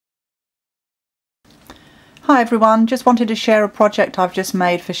Hi everyone, just wanted to share a project I've just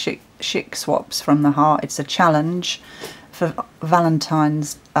made for Chic Swaps from the Heart. It's a challenge for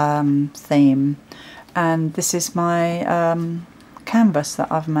Valentine's theme, and this is my canvas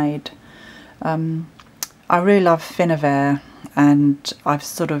that I've made. I really love Finnavair, and I've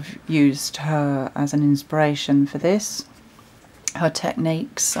sort of used her as an inspiration for this. Her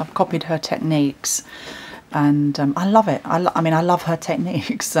techniques, I've copied her techniques, and I love it. I mean, I love her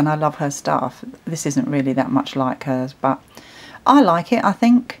techniques and I love her stuff. This isn't really that much like hers, but I like it, I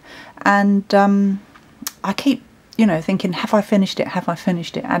think. And I keep, thinking, have I finished it? Have I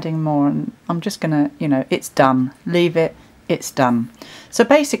finished it? Adding more, and I'm just gonna, it's done. Leave it. It's done. So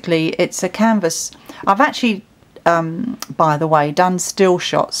basically, it's a canvas. I've actually, by the way, done still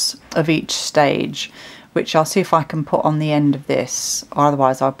shots of each stage, which I'll see if I can put on the end of this, or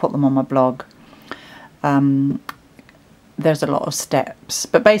otherwise I'll put them on my blog. There's a lot of steps,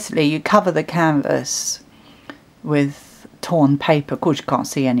 but basically you cover the canvas with torn paper. Of course you can't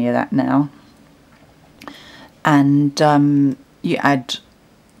see any of that now, and you add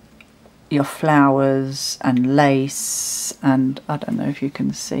your flowers and lace, and I don't know if you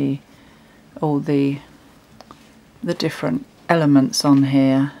can see all the different elements on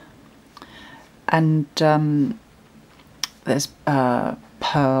here, and there's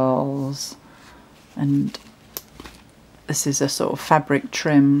pearls. And this is a sort of fabric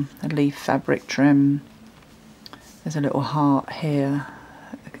trim, a leaf fabric trim. There's a little heart here.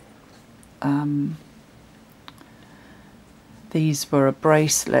 These were a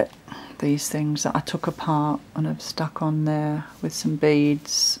bracelet, these things that I took apart and have stuck on there with some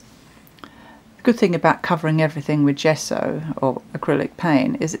beads. The good thing about covering everything with gesso or acrylic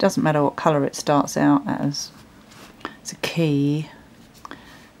paint is it doesn't matter what colour it starts out as. It's a key.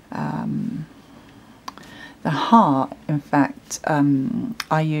 The heart, in fact,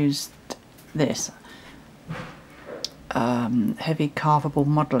 I used this heavy carvable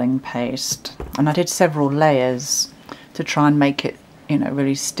modelling paste, and I did several layers to try and make it,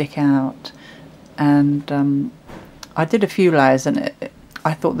 really stick out. And I did a few layers, and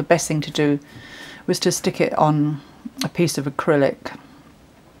I thought the best thing to do was to stick it on a piece of acrylic,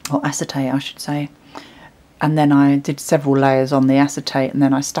 or acetate I should say, and then I did several layers on the acetate, and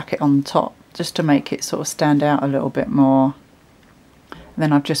then I stuck it on top just to make it sort of stand out a little bit more. And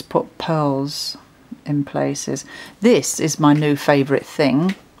then I've just put pearls in places. This is my new favourite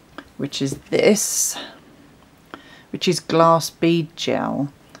thing, which is this, which is glass bead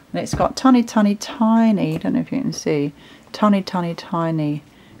gel, and it's got tiny, I don't know if you can see, tiny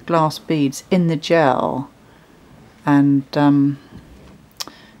glass beads in the gel, and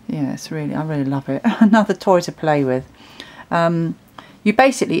yeah, I really love it. Another toy to play with. You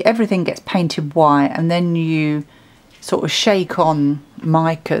basically, everything gets painted white, and then you sort of shake on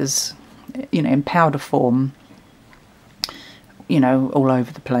micas, in powder form, all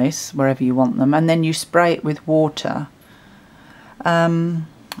over the place, wherever you want them, and then you spray it with water to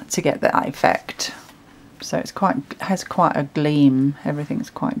get that effect. So it's has quite a gleam.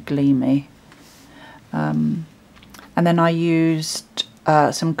 Everything's quite gleamy. And then I used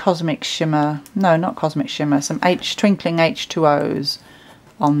some cosmic shimmer, no, not cosmic shimmer, some twinkling H2Os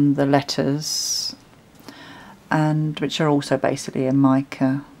on the letters, and which are also basically a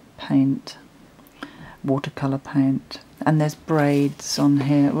mica paint, watercolour paint. And there's braids on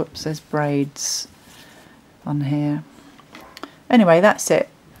here. Whoops, there's braids on here. Anyway, that's it.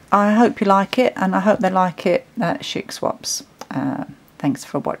 I hope you like it, and I hope they like it at Chic Swaps. Thanks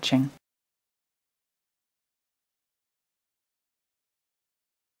for watching.